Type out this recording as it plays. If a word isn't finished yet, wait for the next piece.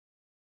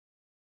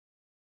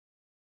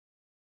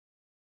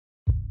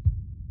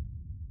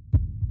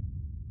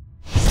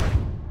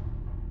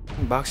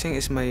Boxing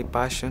is my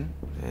passion,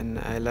 and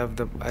I love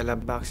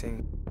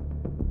boxing.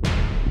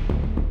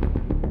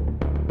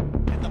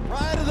 And the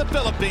pride of the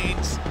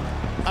Philippines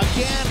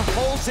again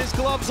holds his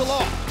gloves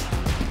aloft.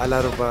 A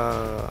lot of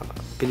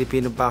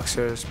Filipino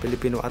boxers,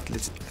 Filipino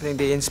athletes, I think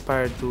they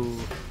inspired to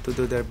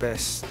do their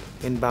best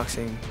in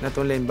boxing. Not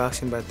only in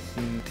boxing, but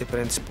in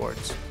different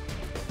sports.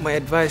 My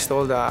advice to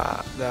all the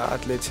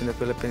athletes in the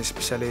Philippines,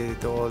 especially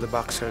to all the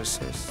boxers,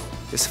 is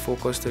just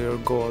focus to your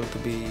goal to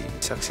be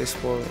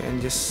successful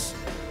and just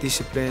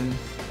discipline.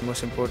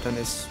 Most important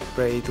is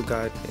pray to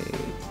God.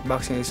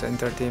 Boxing is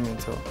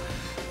entertainment. So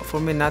for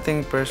me,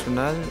 nothing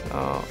personal.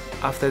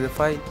 After the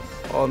fight,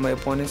 all my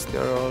opponents, they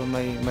are all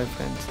my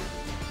friends.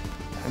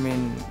 I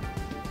mean,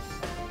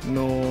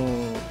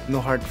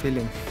 no hard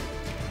feeling.